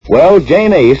Well,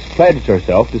 Jane Ace pledged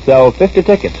herself to sell 50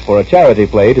 tickets for a charity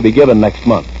play to be given next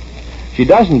month. She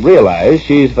doesn't realize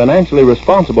she's financially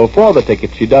responsible for the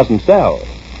tickets she doesn't sell.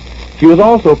 She was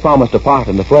also promised a part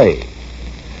in the play.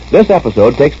 This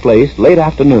episode takes place late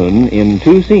afternoon in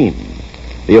 2 scenes.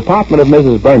 The apartment of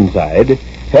Mrs. Burnside,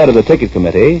 head of the ticket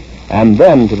committee, and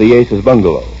then to the Aces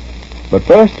bungalow. But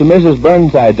first to Mrs.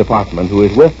 Burnside's apartment, who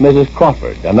is with Mrs.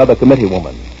 Crawford, another committee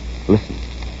woman. Listen.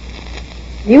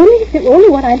 The only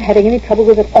one I'm having any trouble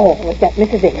with at all is that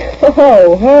Mrs. Ace.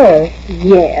 Oh, her?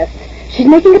 Yes. She's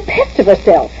making a pest of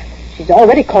herself. She's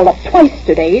already called up twice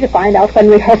today to find out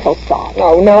when rehearsals start.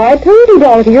 Oh, no, I told you,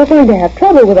 Dorothy, you're going to have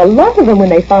trouble with a lot of them when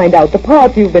they find out the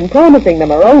parts you've been promising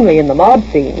them are only in the mob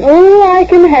scene. Oh, I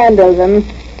can handle them.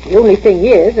 The only thing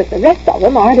is that the rest of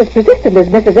them aren't as persistent as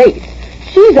Mrs. Ace.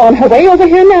 She's on her way over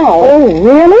here now. Oh,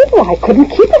 really? Well, I couldn't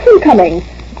keep her from coming.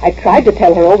 I tried to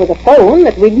tell her over the phone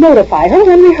that we'd notify her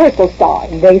when rehearsals start.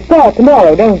 They start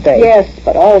tomorrow, don't they? Yes,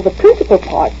 but all the principal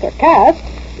parts are cast.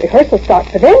 Rehearsals start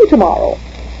for them tomorrow.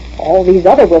 All these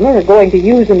other women are going to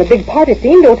use in the big party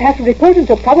scene don't have to report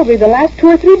until probably the last 2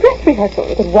 or 3 dress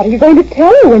rehearsals. But what are you going to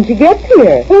tell her when she gets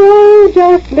here? Oh,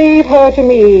 just leave her to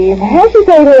me. Has she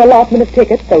sold her allotment of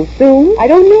tickets so soon? I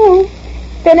don't know.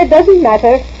 Then it doesn't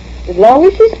matter. As long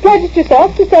as she's pledged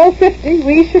herself to sell 50,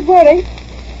 we should worry.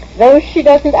 Though she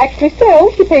doesn't actually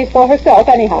sell, she pays for herself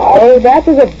anyhow. Oh, that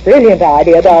was a brilliant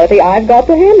idea, Dorothy. I've got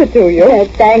to hand it to you.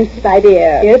 Thanks, my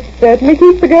dear. It certainly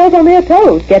keeps the girls on their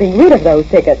toes, getting rid of those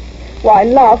tickets. Why,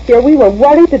 last year we were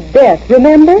worried to death,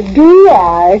 remember? Do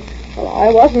I? Well,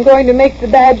 I wasn't going to make the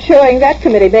bad showing that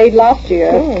committee made last year.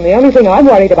 Oh, the only thing I'm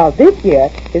worried about this year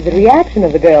is the reaction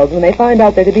of the girls when they find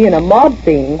out they're to be in a mob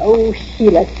scene. Oh,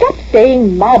 Sheila, stop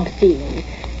saying mob scene.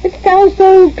 It sounds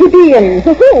so plebeian.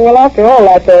 Well, after all,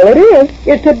 that's all it is.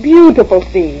 It's a beautiful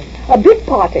scene. A big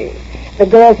party. The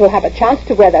girls will have a chance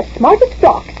to wear their smartest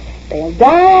frocks. They'll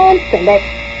dance and they...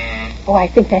 Oh, I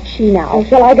think that's she now. Oh,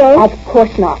 shall I go? Of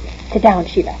course not. Sit down,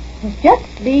 Sheila.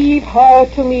 Just leave her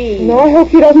to me. No, I hope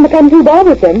she doesn't become too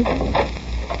bothersome.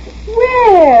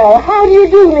 Well, how do you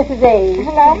do, Mrs. A?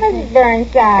 Hello, Mrs.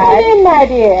 Burnside. Come in, my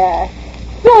dear.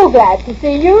 So glad to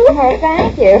see you. Oh,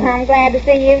 thank you. I'm glad to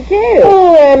see you, too.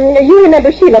 Oh, you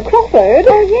remember Sheila Crawford?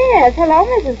 Oh, yes. Hello,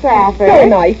 Mrs. Crawford. So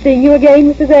nice seeing you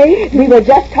again, Mrs. A. We were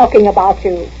just talking about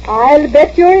you. I'll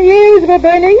bet your ears were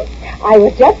burning. I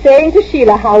was just saying to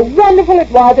Sheila how wonderful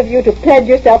it was of you to pledge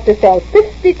yourself to sell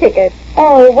 50 tickets.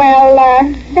 Oh, well,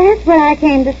 that's what I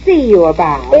came to see you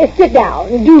about. Sit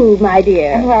down, do, my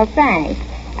dear. Well, thanks.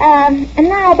 And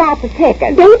now about the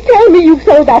tickets. Don't tell me you've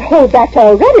sold that whole batch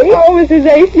already. Oh, Mrs.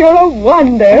 Ace, you're a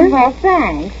wonder. Well,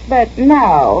 thanks, but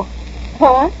no.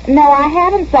 Huh? No, I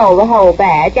haven't sold the whole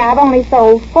batch. I've only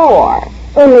sold 4.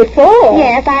 Only 4?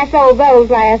 Yes, I sold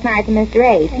those last night to Mr.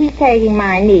 Ace. He's taking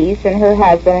my niece and her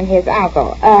husband and his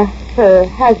uncle. Her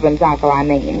husband's uncle, I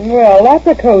mean. Well, that's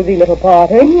a cozy little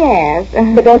party. Yes.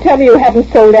 But don't tell me you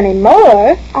haven't sold any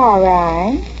more. All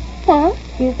right. Huh?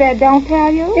 You said don't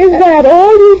tell you? Is that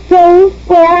all you sold?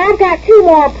 Well, I've got 2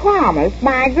 more promised.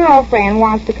 My girlfriend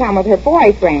wants to come with her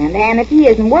boyfriend, and if he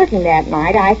isn't working that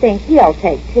night, I think he'll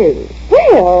take 2.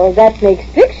 Well, that makes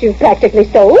 6 you've practically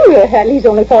sold. At least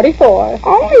only 44.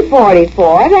 Only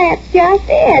 44? That's just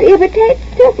it. If it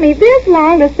took me this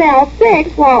long to sell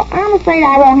 6, well, I'm afraid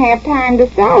I won't have time to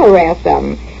sell the rest of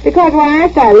them. Because when I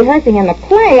start rehearsing in the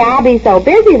play, I'll be so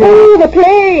busy that... Oh, the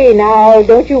play. Now,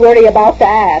 don't you worry about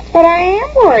that. But I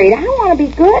am worried. I want to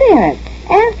be good in it.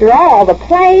 After all, the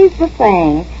play's the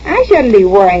thing. I shouldn't be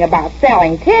worrying about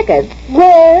selling tickets.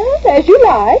 Well, as you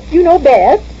like. You know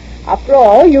best. After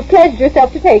all, you pledged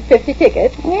yourself to take 50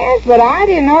 tickets. Yes, but I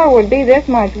didn't know it would be this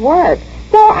much work.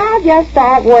 So I'll just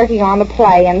start working on the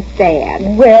play instead.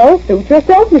 Well, suit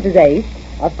yourself, Mrs. Ace.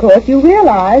 Of course, you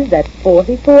realize that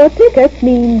 44 tickets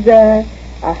means,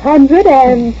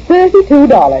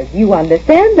 $132. You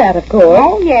understand that, of course.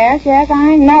 Oh, yes,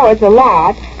 I know it's a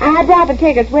lot. I brought the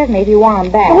tickets with me if you want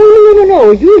them back. Oh, no.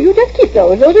 You just keep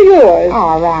those. Those are yours.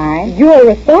 All right. You're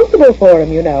responsible for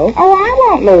them, you know. Oh, I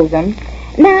won't lose them.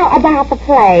 Now, about the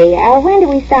play. When do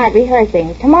we start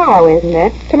rehearsing? Tomorrow, isn't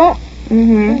it? Tomorrow?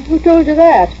 Mm-hmm. Who told you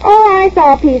that? Oh, I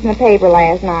saw a piece in the paper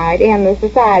last night in the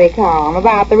society column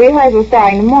about the rehearsal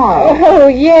starting tomorrow. Oh,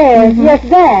 yes. Mm-hmm. Yes,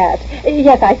 that.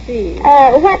 Yes, I see.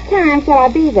 What time shall I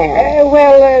be there?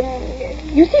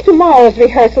 You see, tomorrow's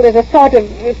rehearsal is a sort of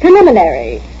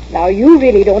preliminary. Now, you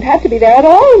really don't have to be there at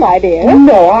all, my dear.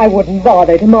 No, I wouldn't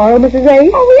bother tomorrow, Mrs.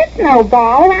 Ace. Oh, it's no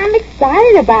bother. I'm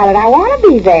excited about it. I want to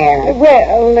be there.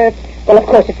 Well, of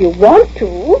course, if you want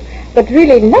to. But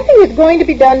really, nothing is going to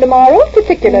be done tomorrow,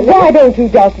 particularly. Why don't you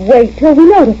just wait till we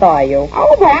notify you?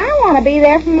 Oh, but I want to be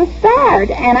there from the start,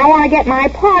 and I want to get my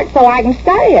part so I can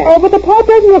study it. Oh, but the part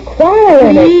doesn't require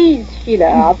it. Please,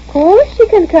 Sheila, of course she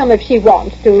can come if she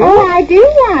wants to. Oh, I do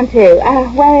want to.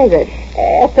 Where is it?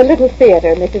 At the little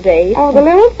theater, Mrs. Ace. Oh, the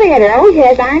little theater. Oh,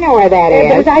 yes, I know where that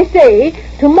But is. as I say,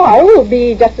 tomorrow will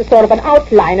be just a sort of an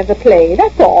outline of the play,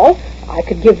 that's all. I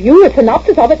could give you a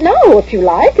synopsis of it now, if you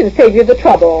like, and save you the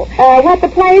trouble. What the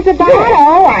play's about? Yes.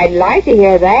 Oh, I'd like to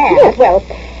hear that. Yes, well,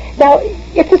 now,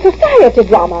 it's a society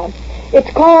drama. It's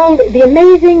called The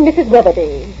Amazing Mrs.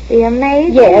 Weatherby. The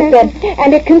amazing... Yes,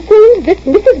 and it concerns this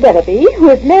Mrs. Weatherby, who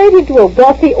is married into a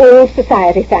wealthy old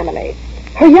society family.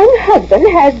 Her young husband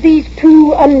has these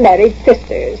two unmarried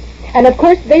sisters. And, of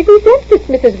course, they resent this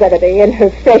Mrs. Weatherby and her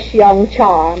fresh young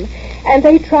charm. And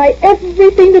they try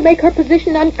everything to make her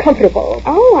position uncomfortable.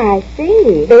 Oh, I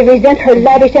see. They resent her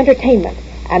lavish entertainment.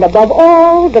 And above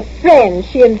all, the friends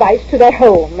she invites to their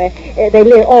home.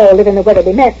 They all live in the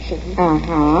Weatherby mansion.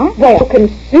 Uh-huh. Well,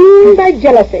 consumed by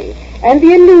jealousy and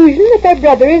the illusion that their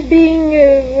brother is being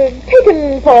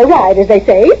taken for a ride, as they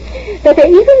say, that they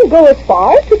even go as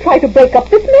far as to try to break up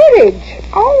this marriage.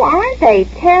 Oh, aren't they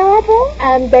terrible?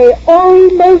 And they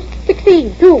almost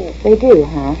succeed, too. They do,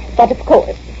 huh? But, of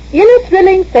course, in a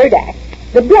thrilling third act,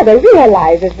 the brother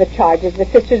realizes the charges the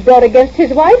sisters brought against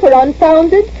his wife were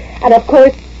unfounded, and, of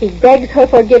course, he begs her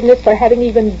forgiveness for having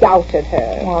even doubted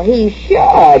her. Well, he should.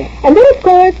 And then, of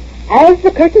course, as the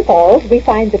curtain falls, we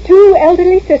find the two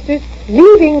elderly sisters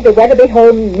leaving the Weatherby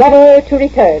home never to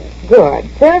return. Good.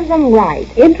 Serves them right.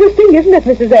 Interesting, isn't it,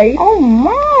 Mrs. A? Oh,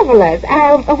 marvelous.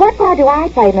 What part do I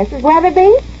play, Mrs.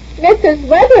 Weatherby? Mrs.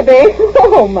 Weatherby?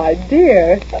 Oh, my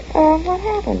dear. What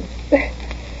happened?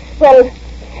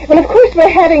 Well, of course, we're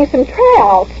having some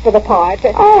tryouts for the part.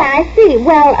 Oh, I see.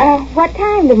 Well, what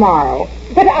time tomorrow?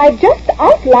 But I've just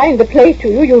outlined the play to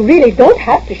you. You really don't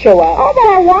have to show up. Oh, but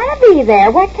I want to be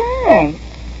there. What time?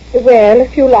 Well,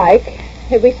 if you like.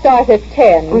 We start at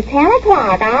 10. Well, 10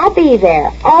 o'clock. I'll be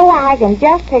there. Oh, I can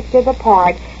just picture the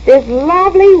part. This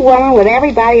lovely woman with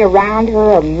everybody around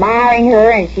her admiring her,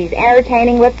 and she's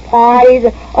entertaining with parties.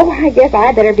 Oh, I guess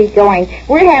I better be going.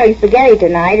 We're having spaghetti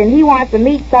tonight, and he wants the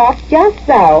meat sauce just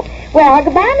so. Well,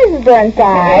 goodbye, Mrs.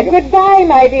 Burnside. Goodbye,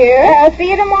 my dear. See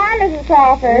you tomorrow, Mrs.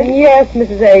 Crawford. Yes,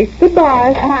 Mrs. Ace.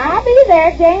 Goodbye. I'll be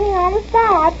there, Janie, on the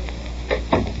spot.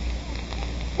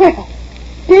 Well,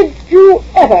 did you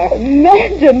ever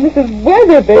Imagine Mrs.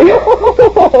 Weatherby.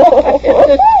 It's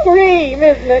a scream,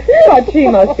 isn't it? But she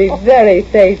must be very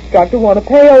stage-struck to want to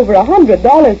pay over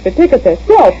 $100 for tickets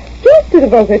herself just to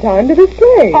devote her time to this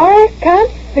play. I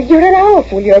can't figure it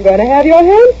out. Well, you're going to have your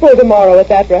hands full tomorrow at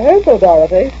that rehearsal,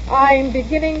 Dorothy. I'm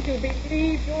beginning to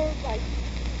believe you're right.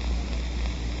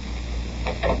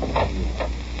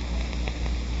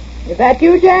 Is that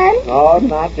you, Jane? No, it's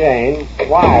not Jane.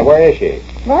 Why? Where is she?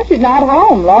 Well, she's not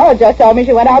home. Laura just told me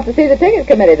she went out to see the ticket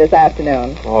committee this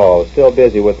afternoon. Oh, still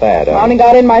busy with that, I only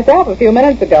got in myself a few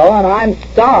minutes ago, and I'm I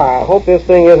starved. hope this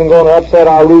thing isn't going to upset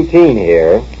our routine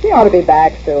here. She ought to be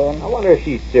back soon. I wonder if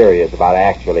she's serious about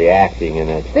actually acting in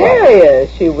it.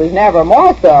 Serious. She was never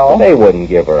more so. They wouldn't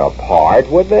give her a part,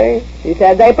 would they? She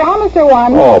said they promised her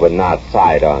one. Oh, but not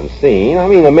sight unseen. I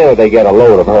mean, the minute they get a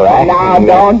load of her acting... Now,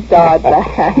 don't start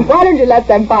that. Why don't you let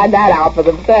them find that out for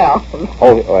themselves?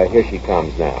 Oh, here she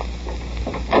comes now.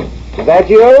 Is that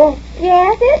you?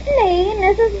 Yes, it's me,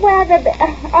 Mrs. Weatherby.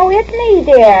 Oh, it's me,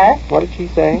 dear. What did she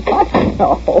say? What?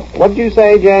 No. What did you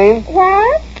say, Jane?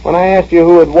 What? When I asked you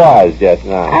who it was just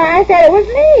now. I said it was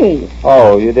me.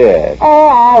 Oh, you did. Oh,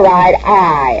 all right,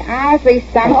 honestly,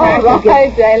 sometimes All you get...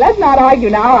 right, Jane, let's not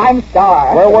argue now. I'm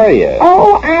starved. Where were you?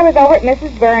 Oh, I was over at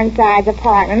Mrs. Burnside's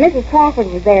apartment. Mrs. Crawford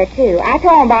was there, too. I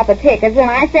told him about the tickets, and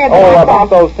I said... that I Oh, thought- about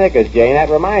those tickets, Jane. That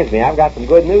reminds me. I've got some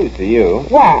good news for you.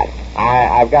 What?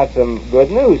 I've got some good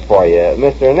news for you.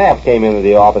 Mr. Neff came into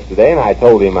the office today, and I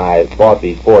told him I bought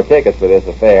these 4 tickets for this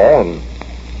affair, and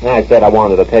I said I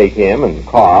wanted to take him and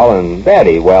Carl and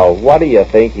Betty. Well, what do you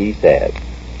think he said?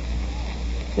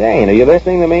 Jane, are you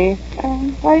listening to me?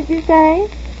 What did you say?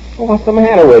 Well, what's the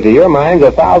matter with you? Your mind's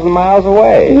 1,000 miles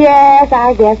away. Yes,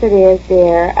 I guess it is,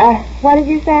 dear. What did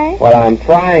you say? Well, I'm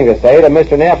trying to say that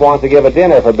Mr. Neff wants to give a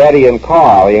dinner for Betty and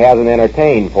Carl. He hasn't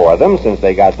entertained for them since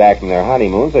they got back from their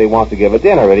honeymoon, so he wants to give a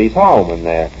dinner at his home, and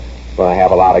they're going to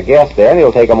have a lot of guests there, and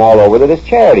he'll take them all over to this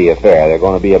charity affair. They're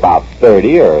going to be about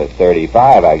 30 or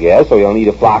 35, I guess, so he'll need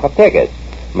a flock of tickets.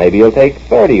 Maybe he'll take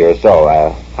 30 or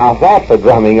so. How's that for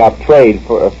drumming up trade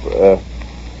for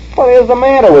what is the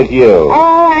matter with you?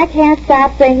 Oh, I can't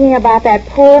stop thinking about that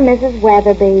poor Mrs.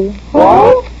 Weatherby.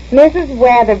 What? Mrs.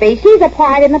 Weatherby. She's a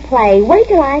part in the play. Wait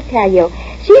till I tell you.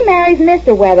 She marries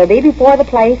Mr. Weatherby before the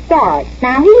play starts.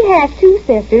 Now, he has 2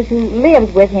 sisters who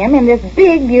lives with him in this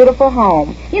big, beautiful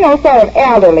home. You know, sort of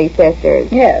elderly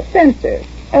sisters. Yes, sisters.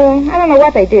 I don't know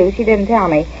what they do. She didn't tell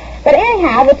me. But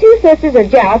anyhow, the 2 sisters are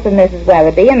jealous of Mrs.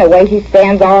 Weatherby and the way she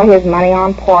spends all his money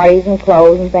on parties and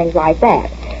clothes and things like that.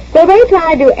 So they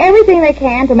try to do everything they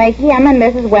can to make him and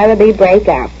Mrs. Weatherby break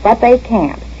up, but they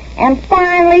can't. And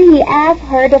finally, he asks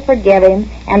her to forgive him,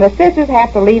 and the sisters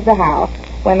have to leave the house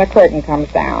when the curtain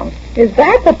comes down. Is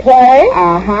that the play?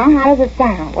 Uh-huh. How does it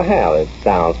sound? Well, it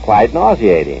sounds quite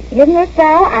nauseating. Isn't it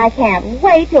so? I can't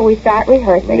wait till we start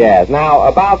rehearsing. Yes. Now,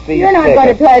 about these You're not tickets...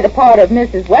 going to play the part of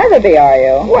Mrs. Weatherby, are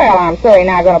you? Well, I'm certainly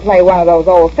not going to play one of those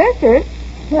old sisters.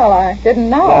 Well, I didn't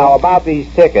know. Now, about these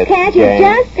tickets, Can't you Jane...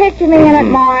 just picture me in it,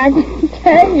 Marge?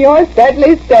 Jane, you're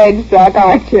steadily stage-struck,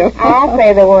 aren't you? I'll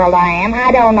say the world I am.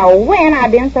 I don't know when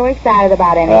I've been so excited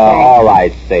about anything. all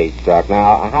right, stage struck.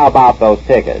 Now, how about those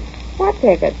tickets? What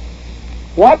tickets?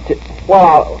 What?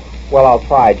 Well, I'll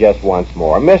try just once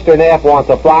more. Mr. Neff wants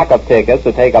a flock of tickets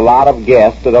to take a lot of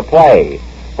guests to the play.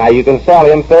 Now, you can sell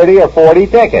him 30 or 40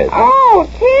 tickets. Oh,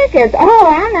 tickets. Oh,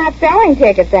 I'm not selling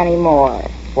tickets anymore.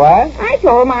 What? I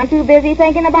told him I'm too busy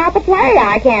thinking about the play.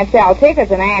 I can't sell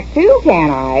tickets in Act 2, can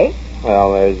I?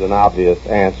 Well, there's an obvious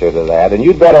answer to that. And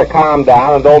you'd better calm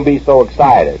down and don't be so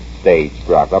excited, stage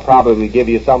struck. They'll probably give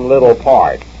you some little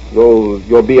part.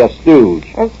 You'll be a stooge.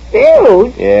 A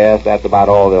stooge? Yes, that's about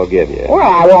all they'll give you. Well,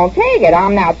 I won't take it.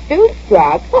 I'm not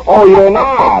stooge-struck. Oh, you're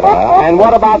not, huh? And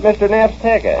what about Mr. Neff's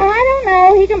ticket? I don't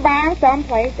know. He can buy them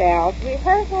someplace else.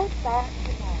 Rehearsal starts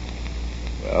tomorrow.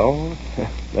 Well,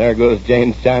 there goes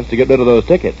Jane's chance to get rid of those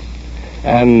tickets.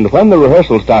 And when the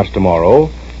rehearsal starts tomorrow,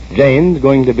 Jane's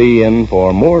going to be in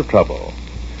for more trouble.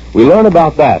 We learn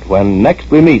about that when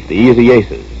next we meet the Easy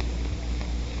Aces.